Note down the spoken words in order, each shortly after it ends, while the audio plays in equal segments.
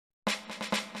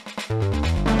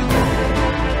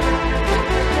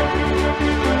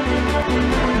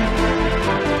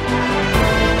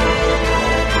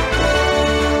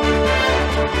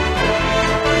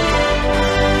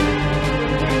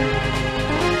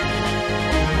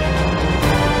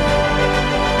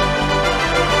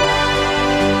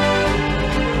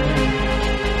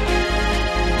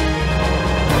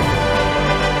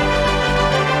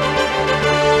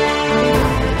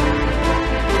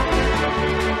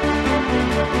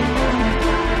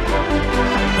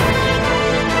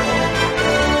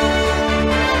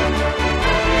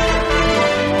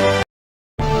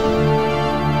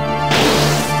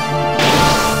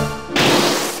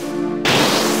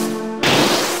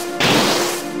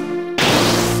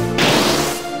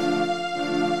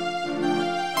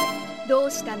ど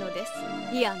うしたのです、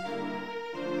リアナ。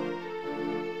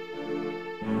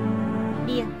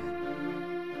リアナ。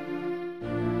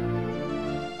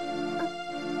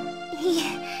いえ、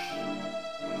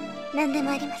何で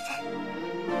もありません。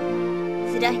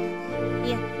辛いのね、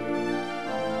リアナ。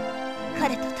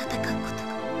彼と戦うこと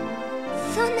が。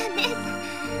そんな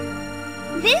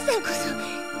姉さんこそ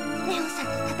レオンさん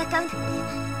と戦うなんて。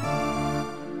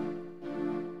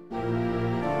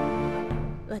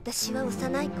私は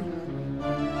幼い頃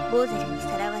ボーゼルに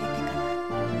さらわれてか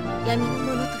ら闇の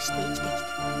者として生きてきた。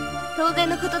当然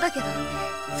のことだけど、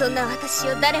そんな私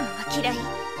を誰もが嫌い、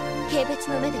軽蔑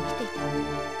の目で見ていた。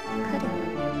彼は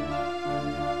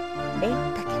レオ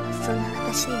ンだけはそんな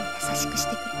私にも優しくし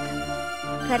てくれ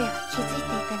た。彼は気づいて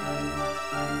いたのね、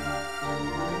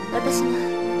私が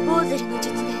ボーゼルの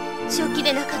術で正気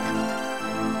でなかったこと。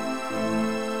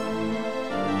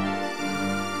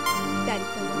二人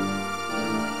とも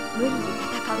無理に戦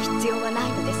う必要はない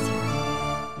のですよ。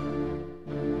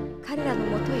彼らの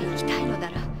もとへ行きたいのな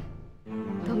ら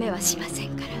止めはしません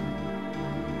から。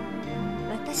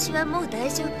私はもう大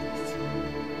丈夫で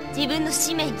す。自分の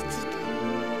使命について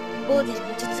ボーゼルの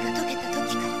術が解けた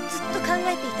時からずっと考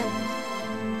えていたの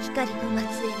です。光の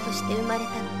末裔として生まれ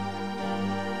たのに、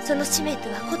その使命と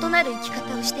は異なる生き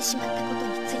方をしてしまったこと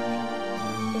について。で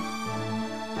も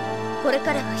これ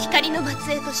からは光の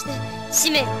末裔として使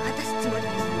命を果たすつもりで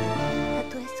す。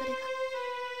たとえそれ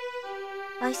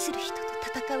が愛する人と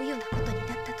戦うようなことに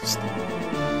なったとしても、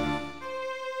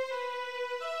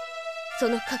そ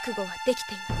の覚悟はでき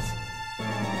ています。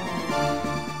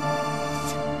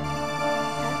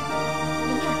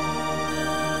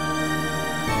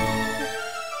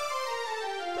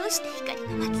どうして光の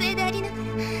末裔でありながら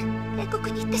帝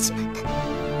国に行ってしまったの？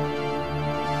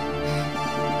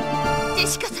ジェ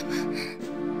シカ様、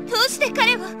どうして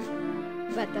彼は。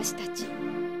私たち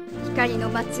光の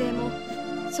末裔も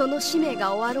その使命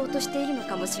が終わろうとしているの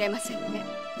かもしれませんね。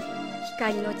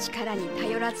光の力に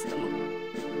頼らずとも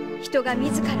人が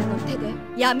自らの手で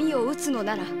闇を打つの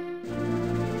ならそ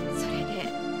れ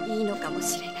でいいのかも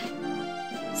しれない。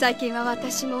最近は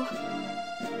私も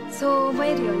そう思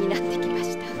えるようになってきま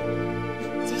した。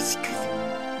ジェシカさん、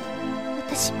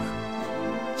私も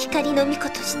光の巫女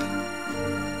として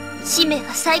使命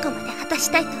は最後まで果た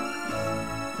したいと思います。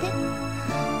でも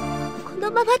こ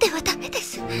のままではダメで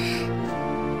す。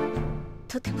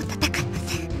とても戦いま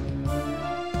せん。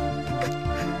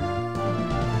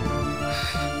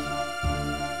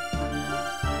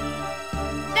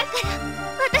だから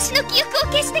私の記憶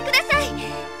を消してください。あ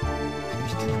の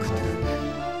人のことを、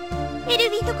エル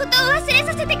ヴィンのことを忘れ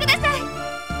させてください。リ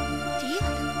アナ。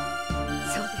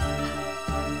そうです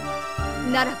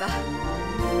か。ならば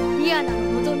リアナの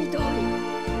望み通り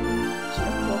記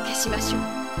憶を消しましょう。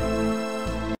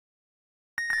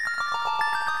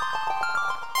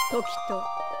時と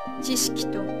知識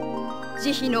と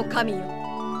慈悲の神よ、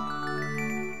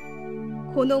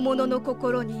この者の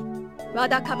心にわ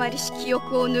だかまりし記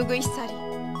憶を拭い去り、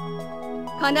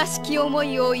悲しき思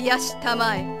いを癒した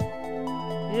まえ。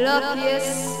ラピエ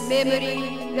スメモ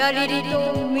リラリリ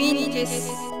トミニティ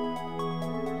ス。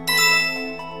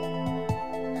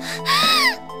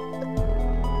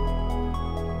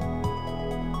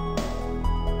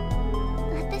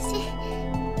私、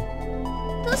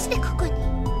どうしてここに。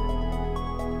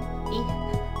いや、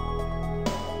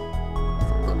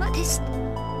そこまでして。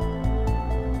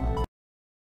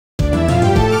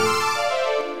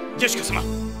ジェシカ様、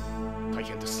大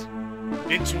変です。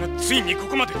連中がついにこ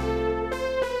こまで。こ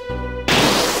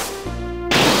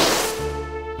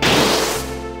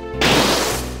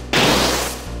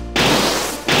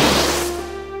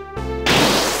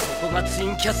こがツイ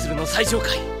ンキャッスルの最上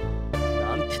階。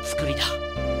なんて作りだ。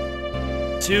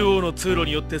中央の通路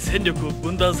によって戦力を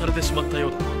分断されてしまったよ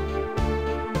うだな。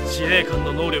司令官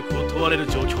の能力を問われる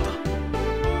状況だ。我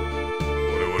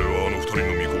々はあの二人の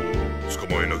巫女を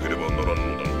捕まえなければならんの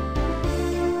だ。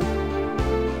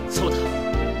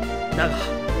だが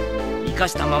生か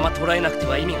したまま捕らえなくて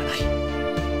は意味がない。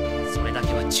それだ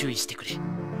けは注意してくれ。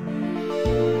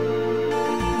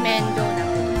面倒な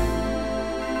こ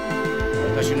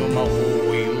と。私の魔法を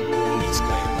有効に使え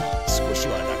ば少し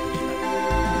は楽にな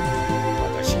る。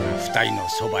私が二人の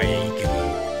そばへ行けるよ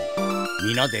う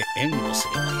皆で援護す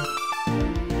ればよ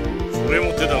い。それ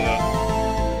も手だが、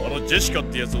あのジェシカっ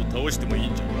てやつを倒してもい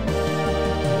いんじゃない。ど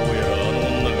うやらあの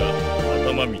女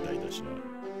が頭みたいだしな。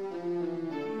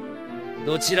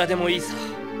どちらでもいいさ。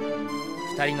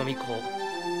二人の巫女を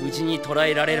無事に捕ら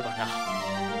えられればな。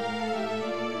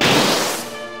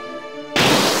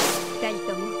二人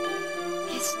とも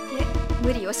決して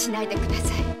無理をしないでくだ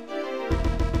さ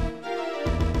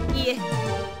い。いえ、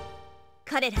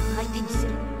彼らを相手にす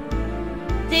る。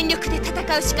全力で戦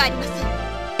うしかありません。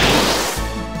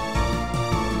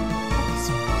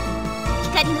私は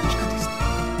光の巫女と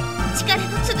して力の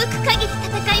続く限り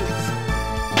戦います。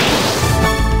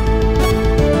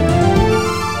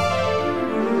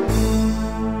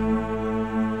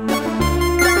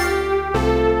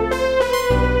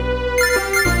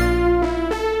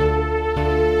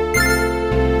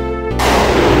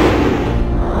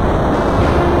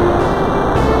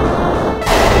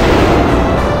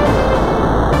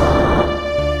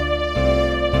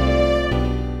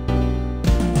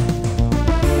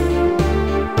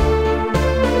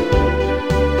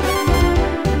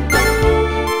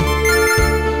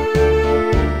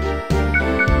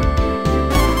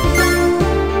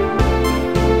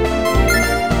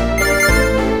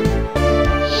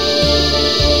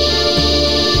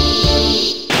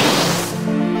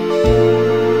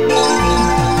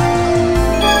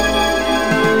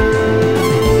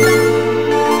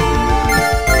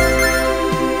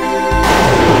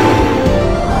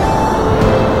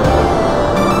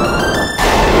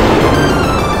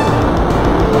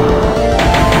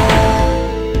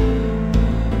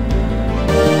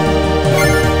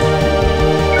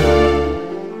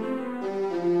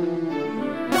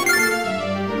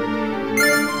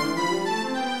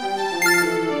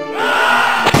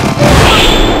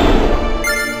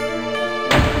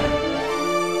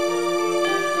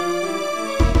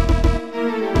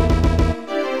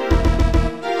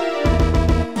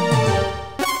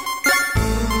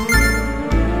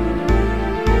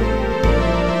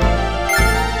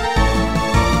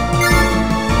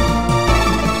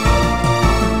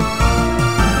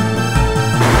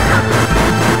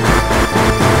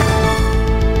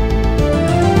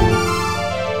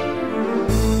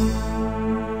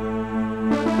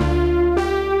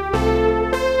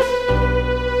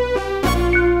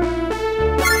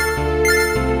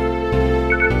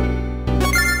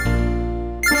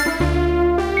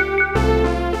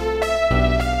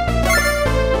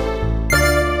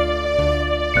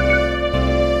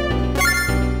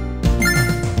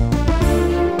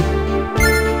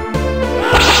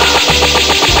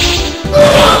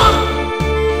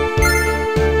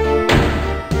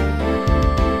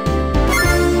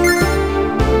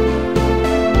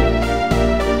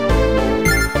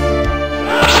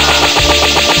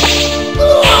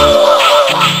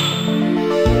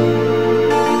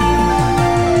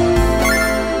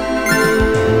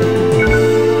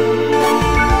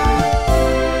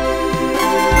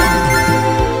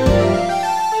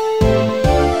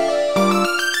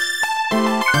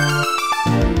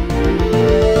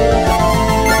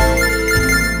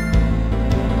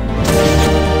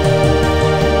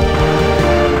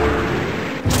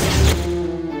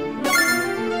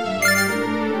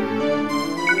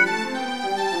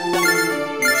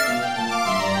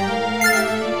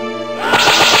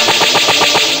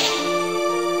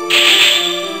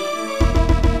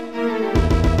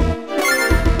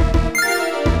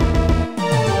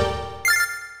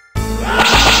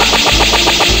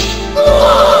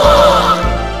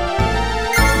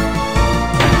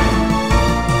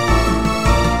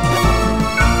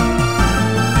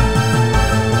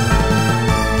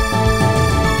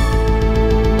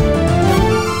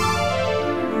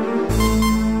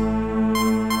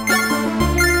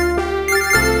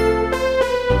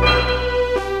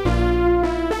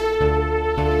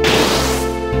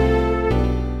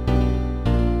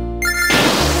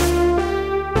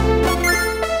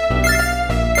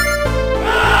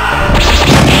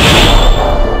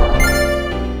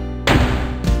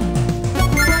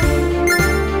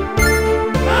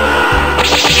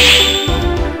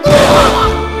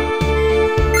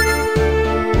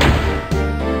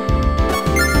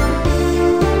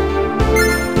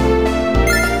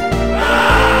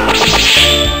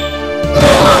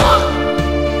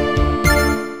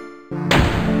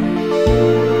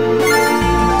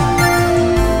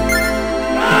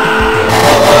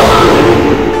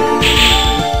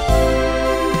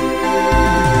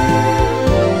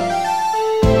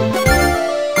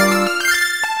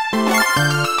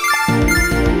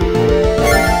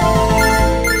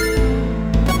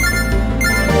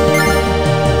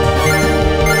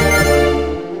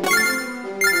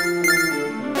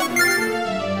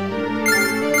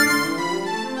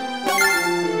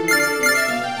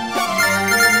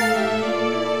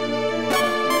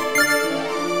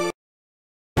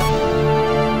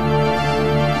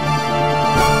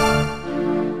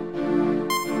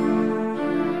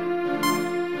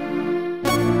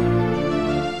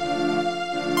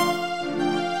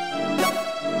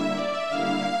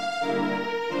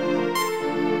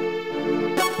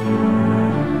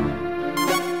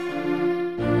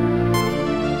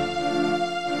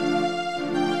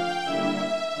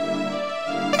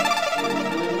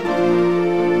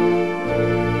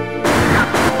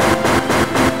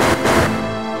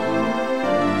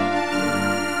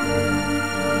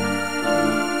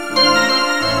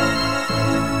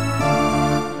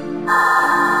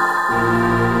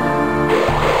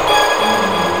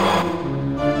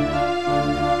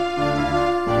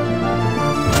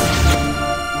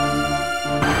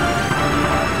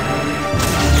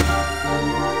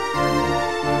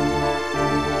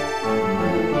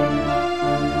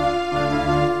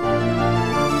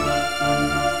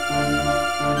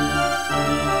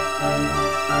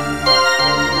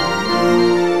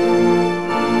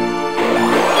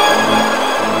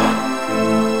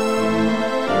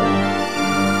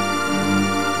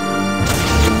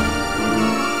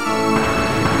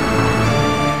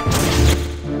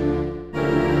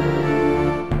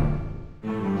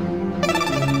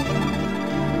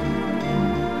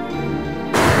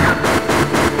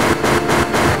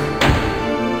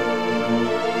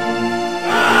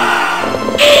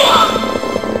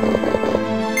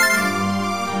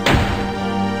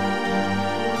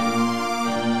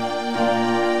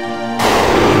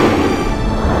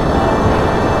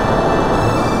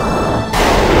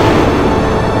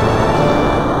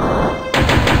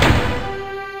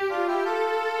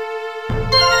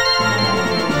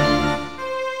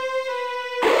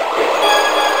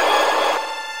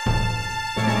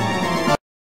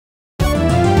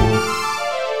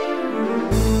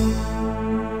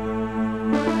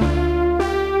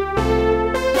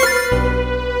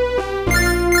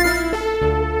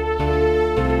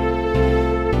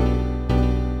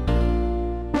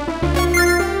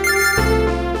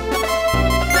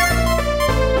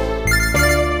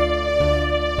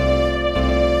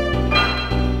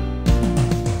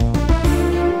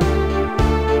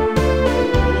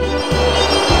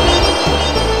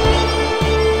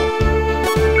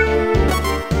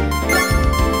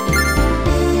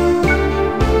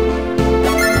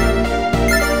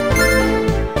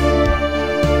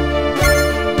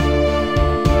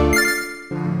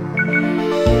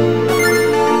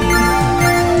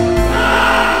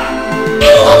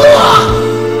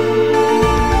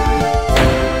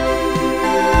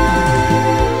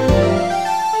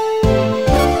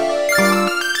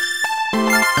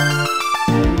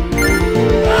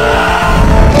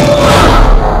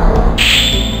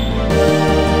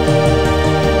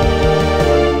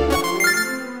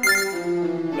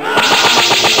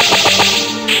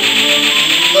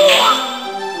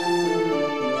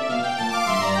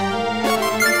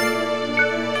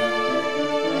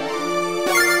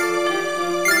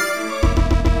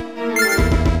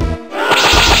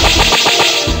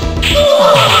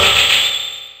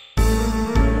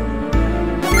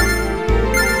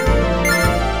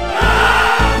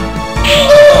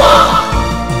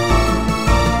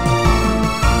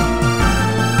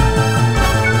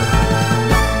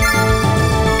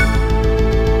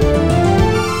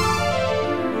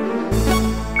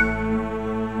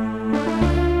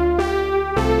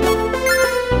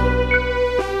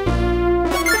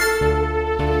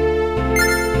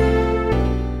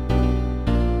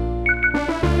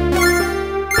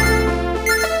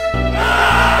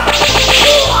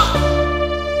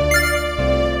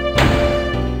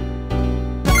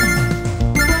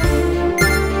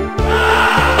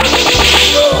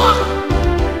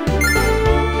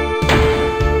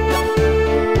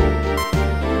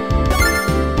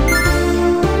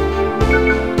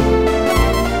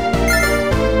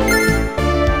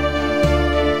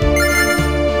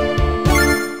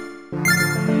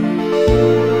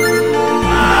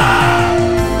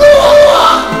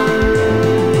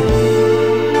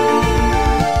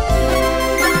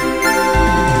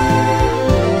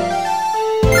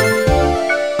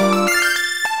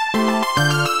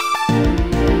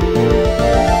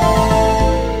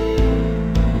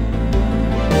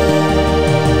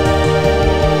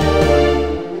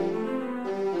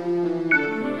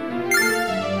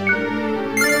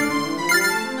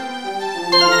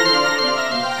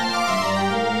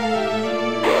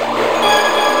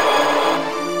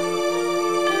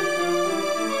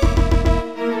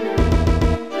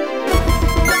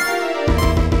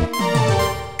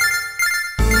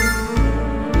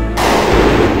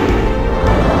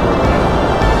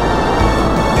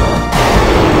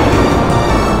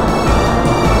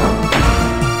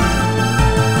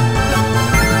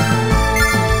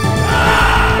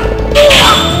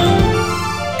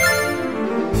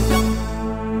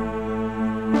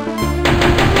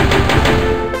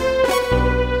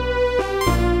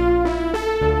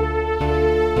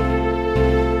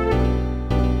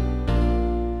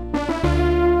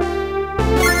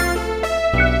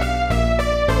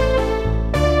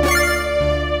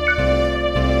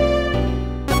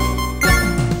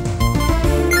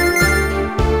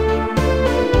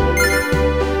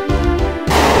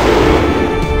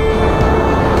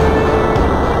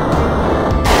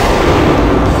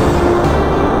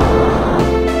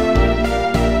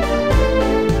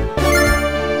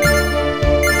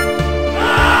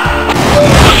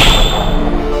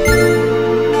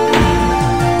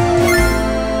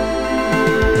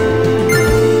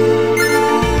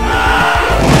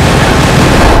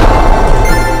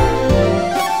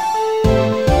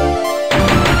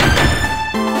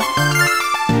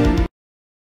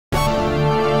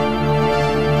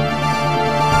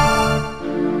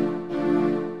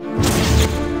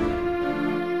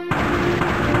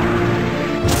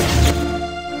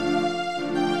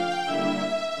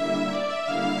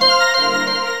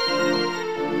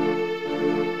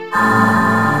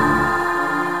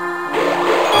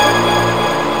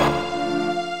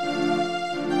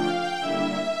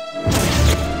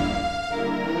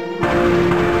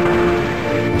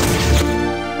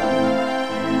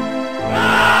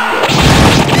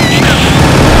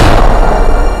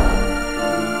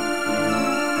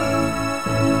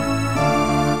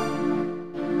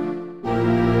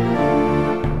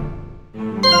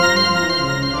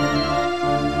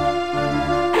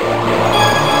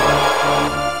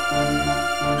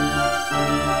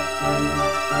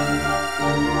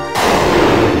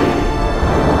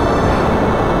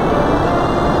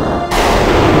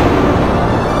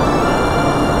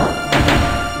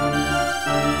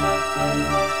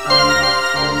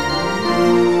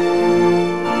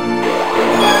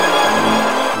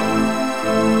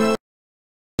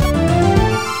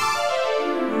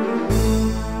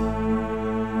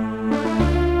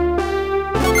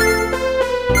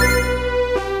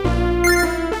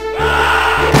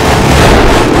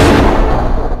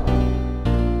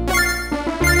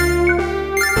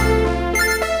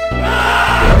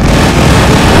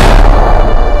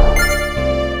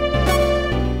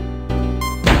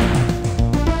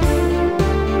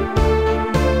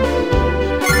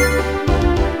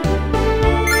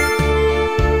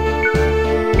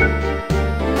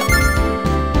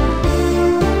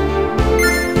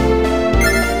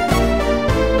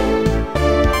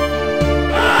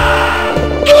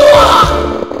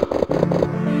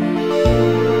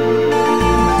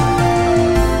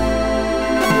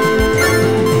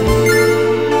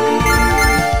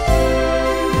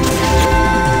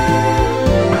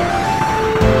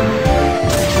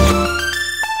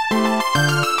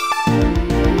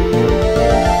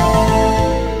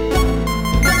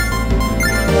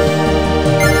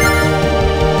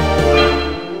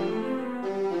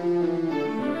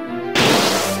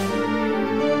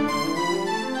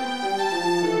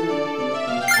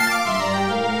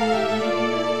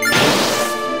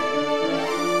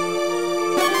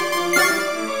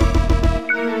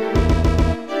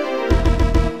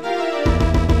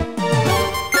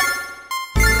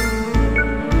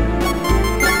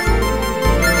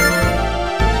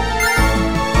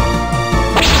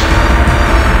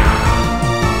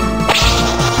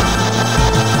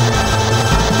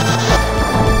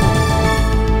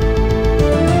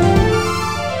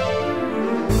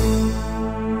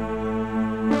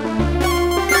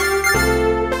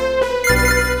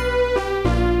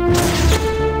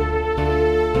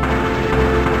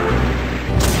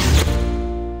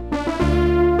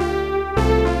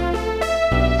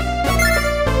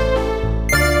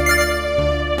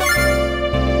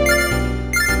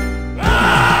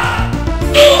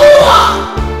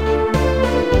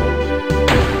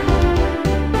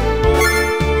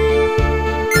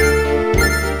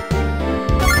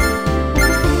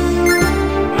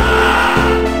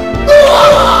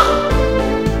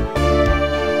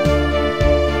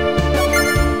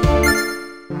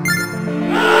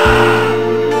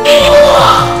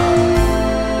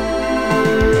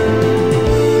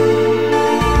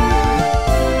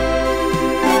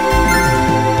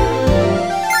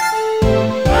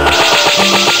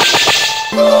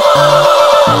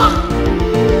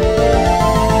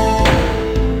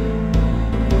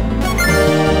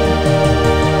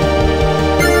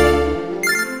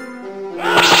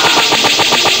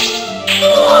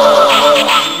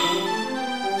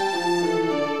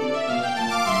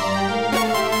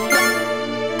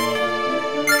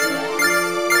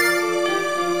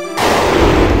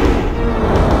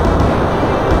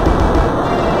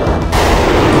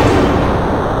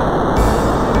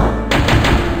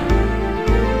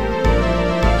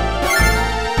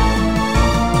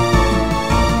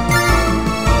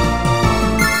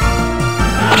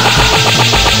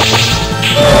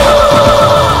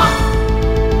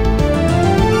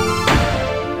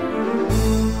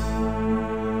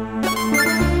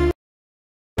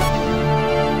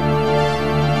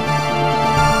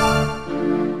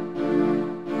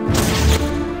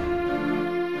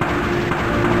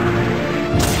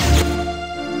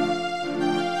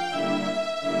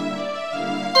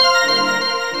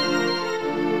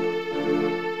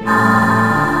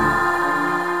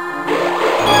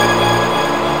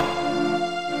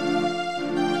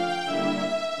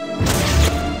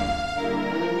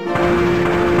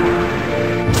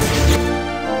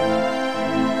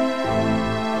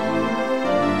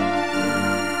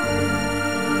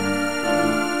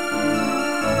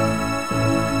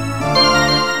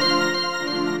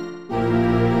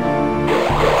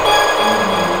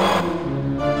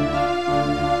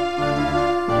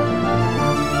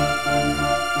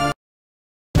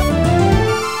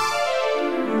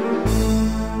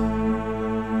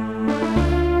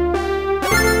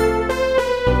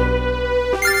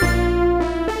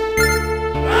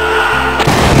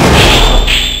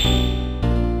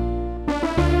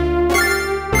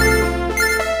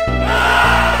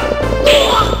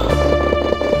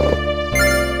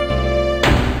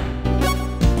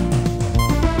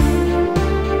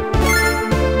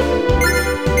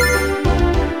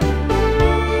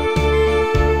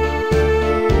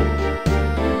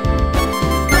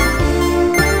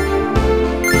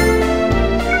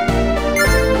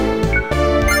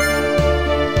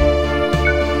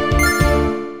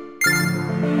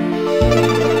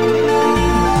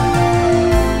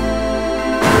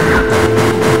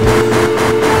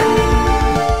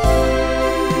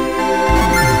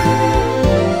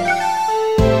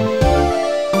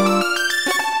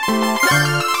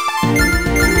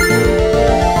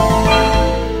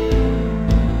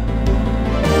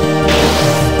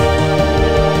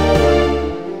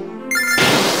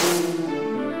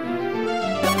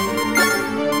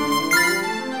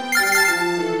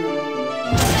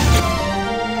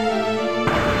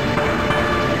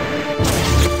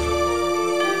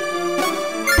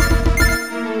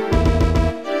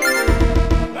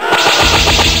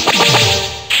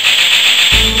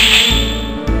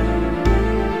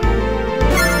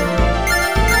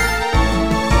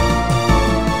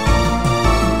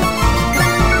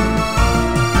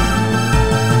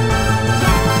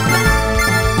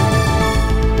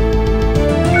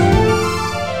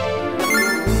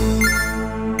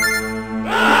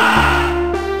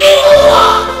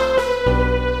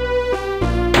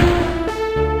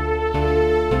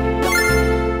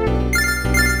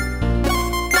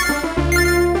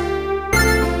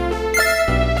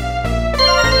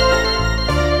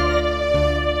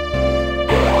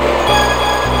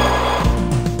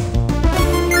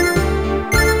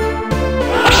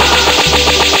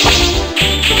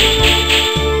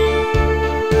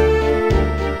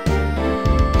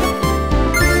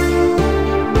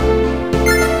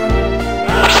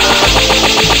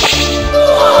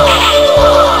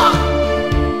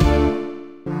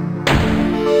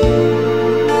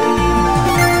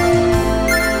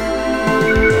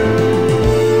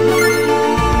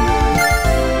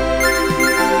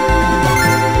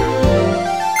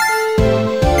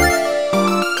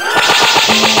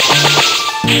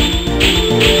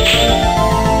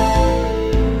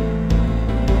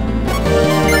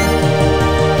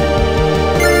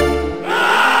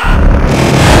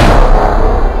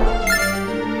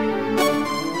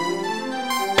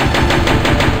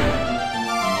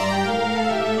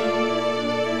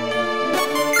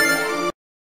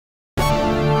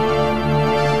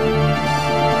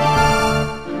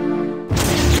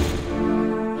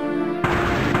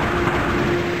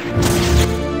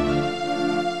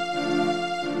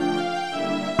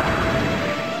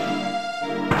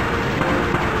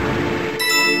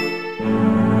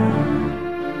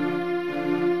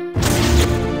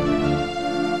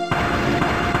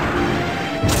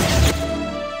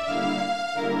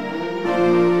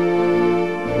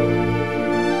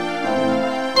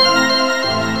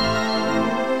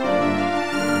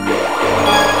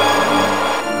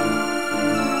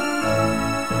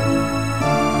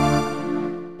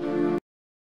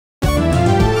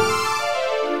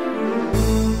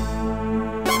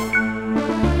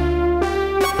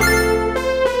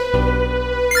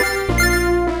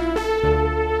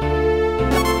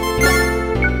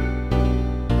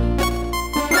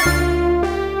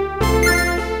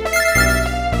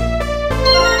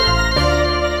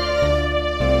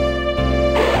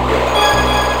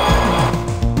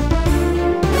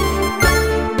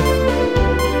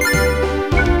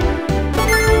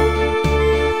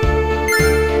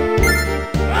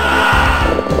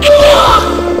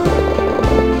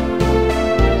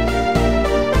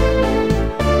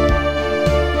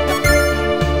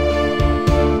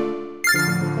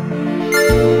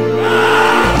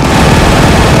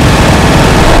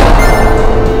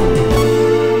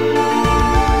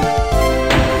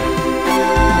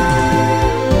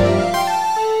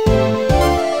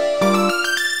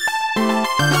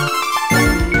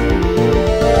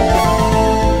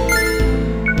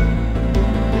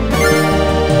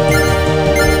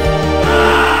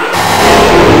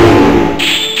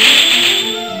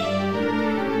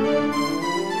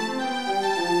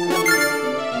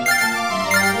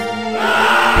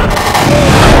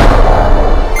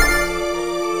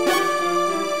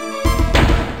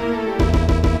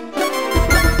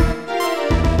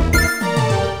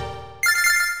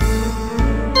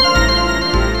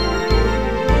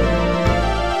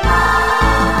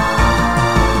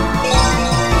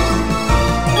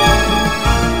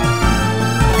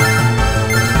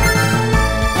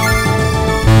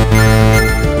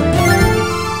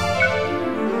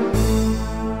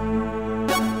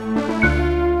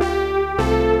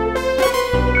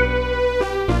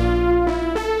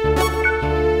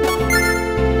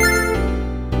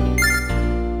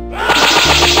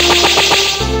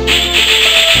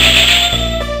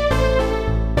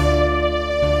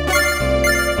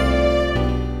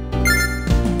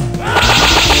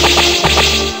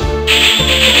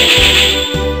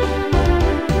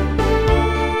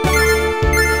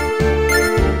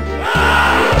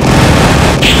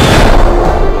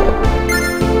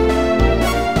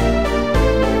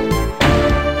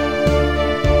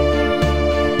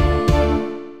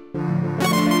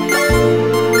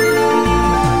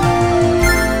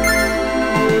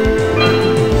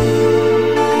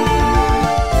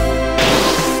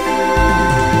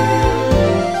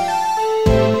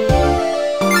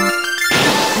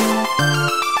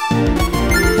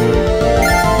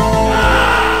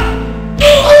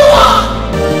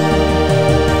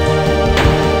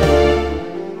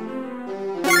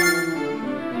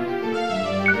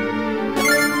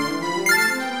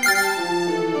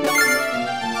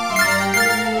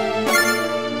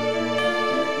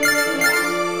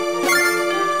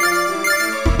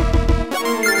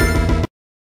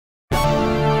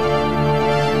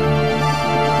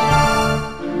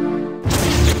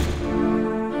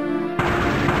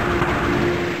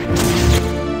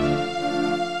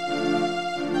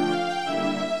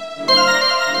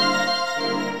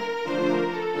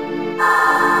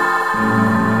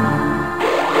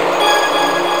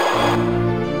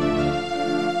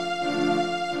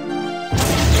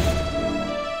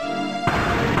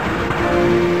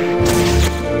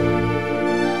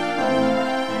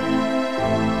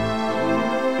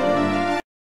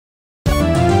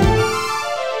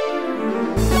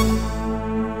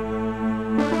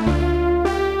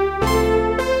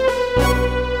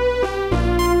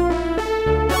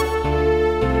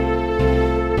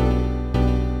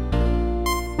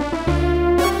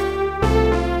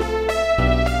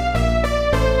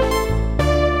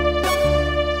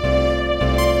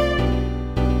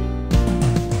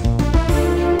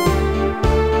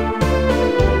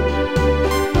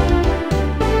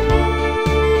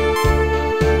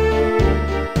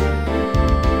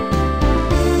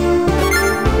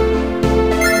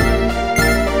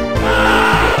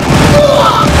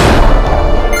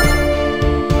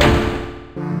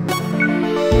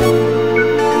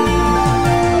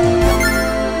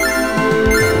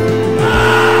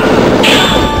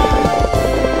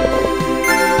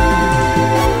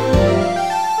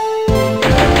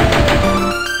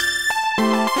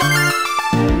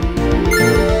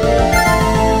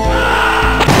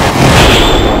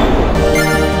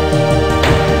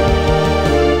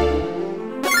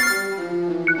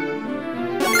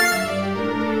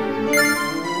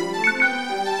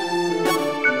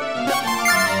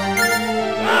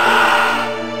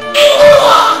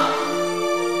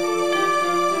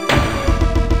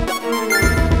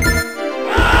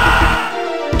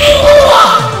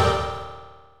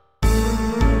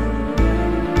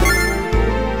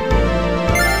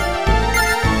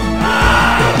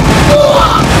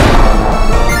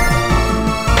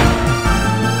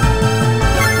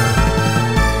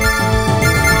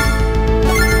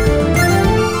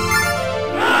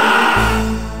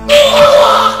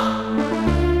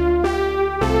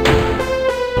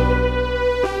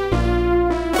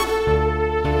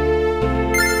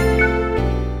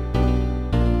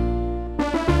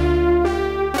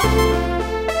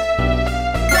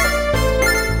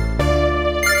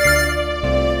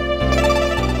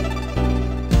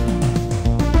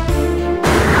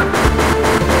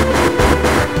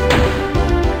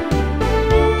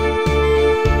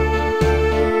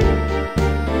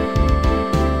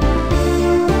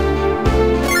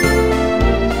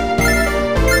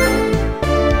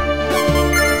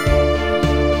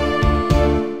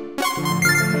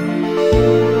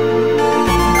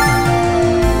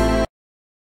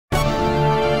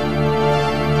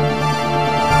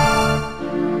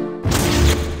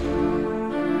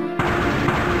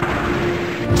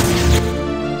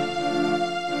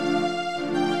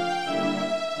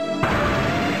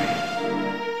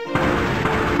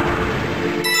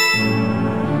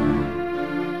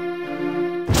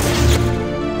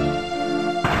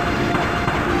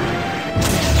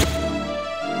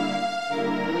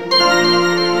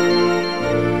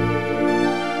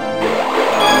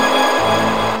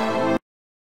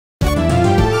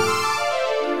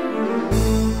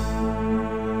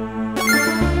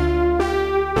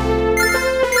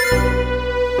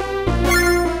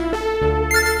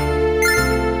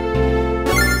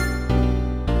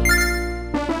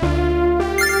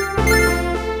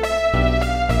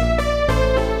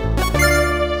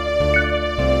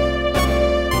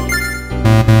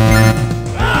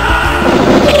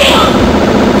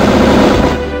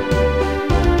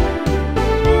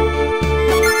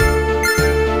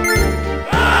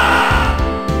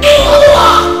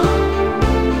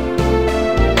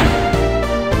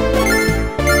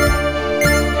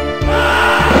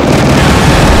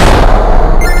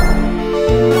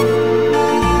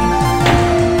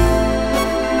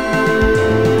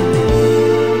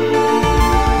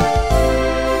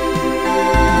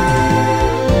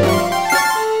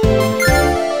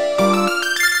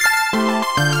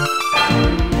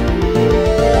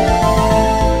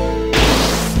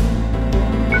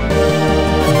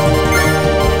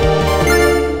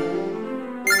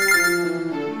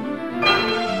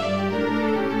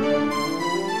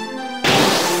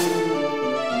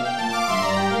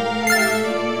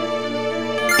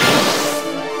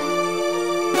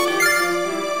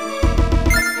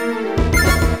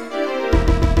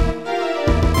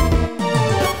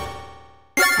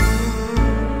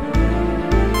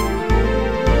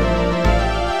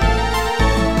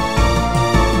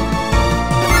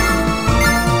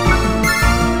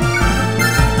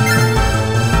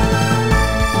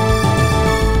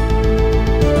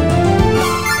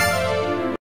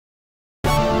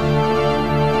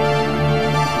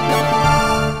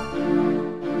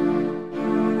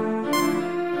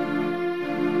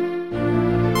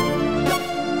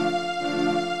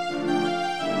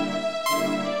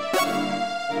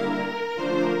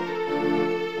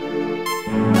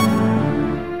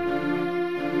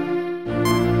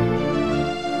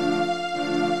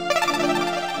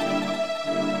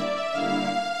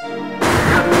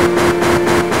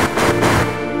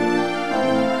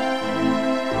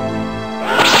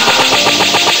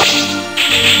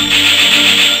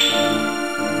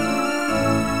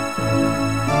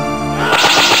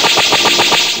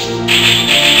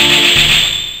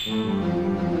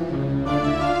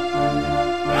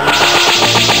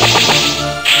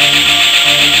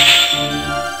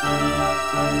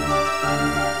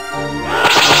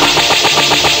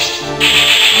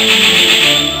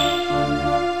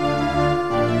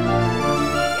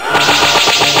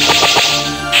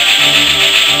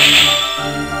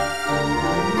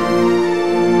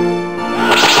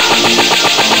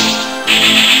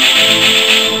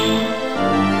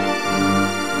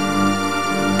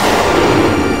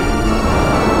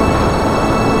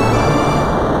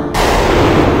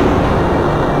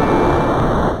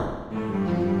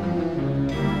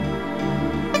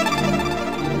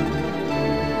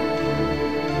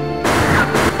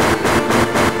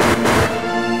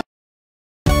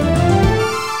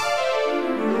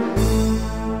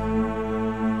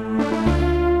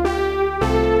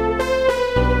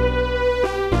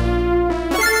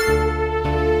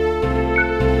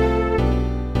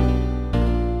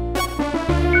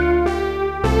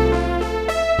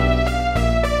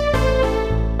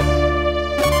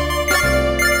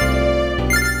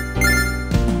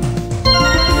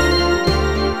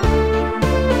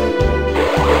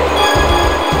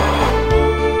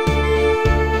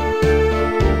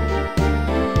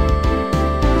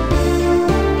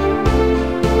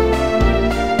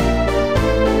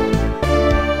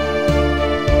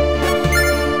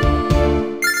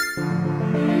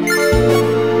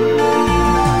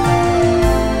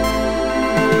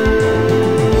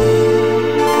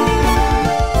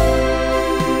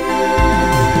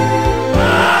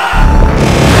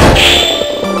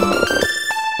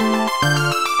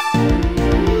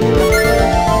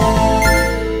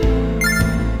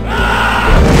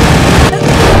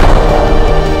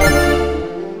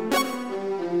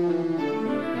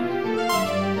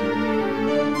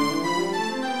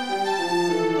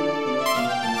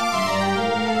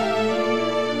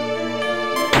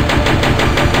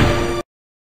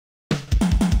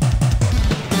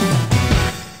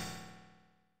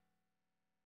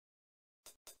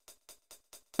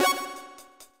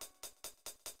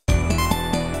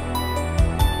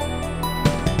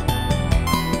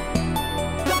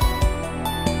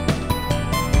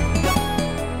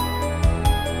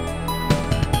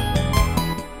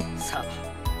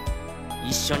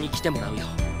来てもらうよ。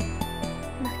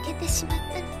負けてしまった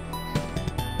のか、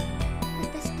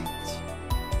私た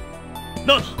ち。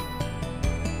なんだ。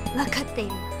分かってい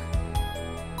るわ。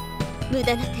無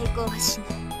駄な抵抗はしない。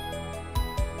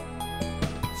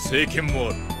政権もあ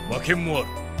る、魔剣もある、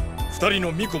二人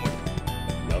の巫女もいる。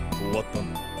やっと終わった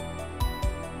んだ。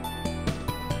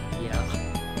いや、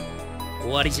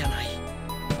終わりじゃない。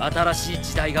新しい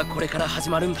時代がこれから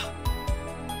始まるんだ。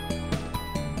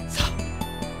さあ、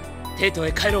テート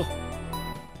へ帰ろう。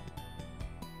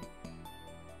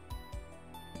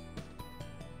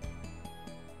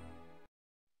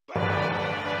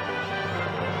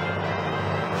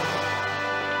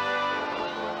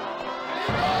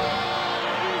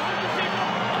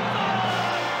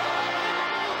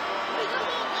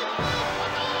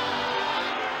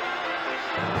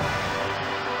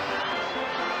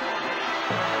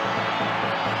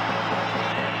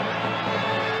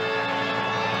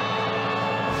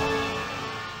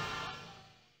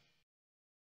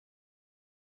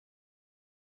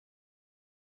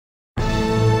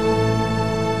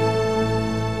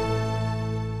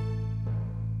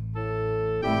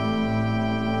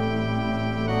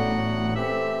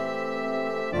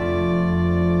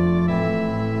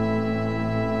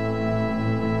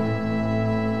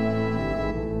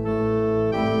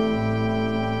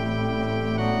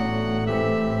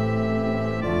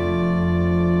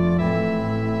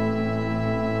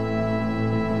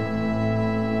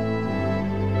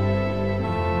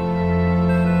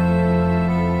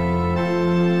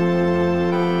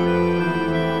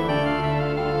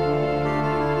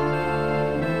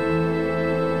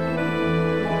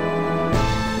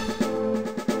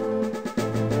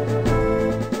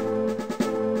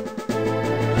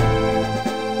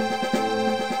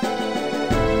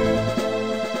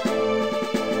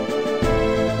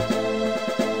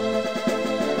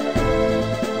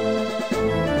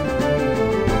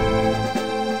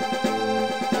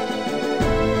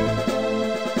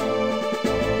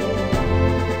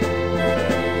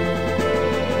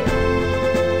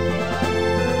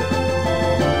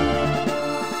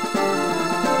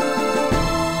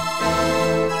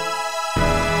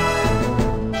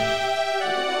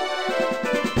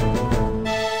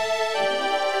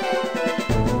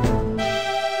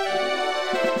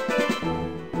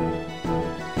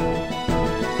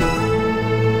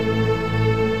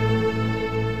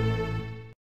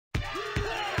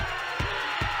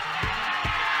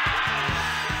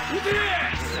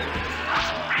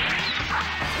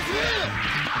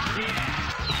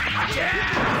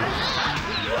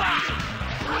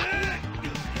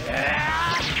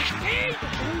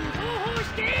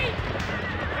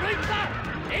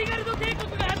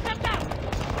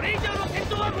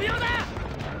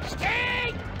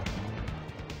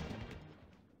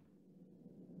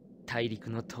大陸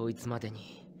の統一まで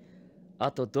に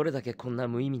あとどれだけこんな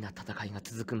無意味な戦いが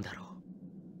続くんだろう。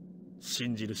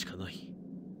信じるしかない。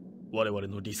我々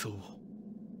の理想を。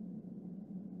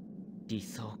理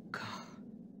想か。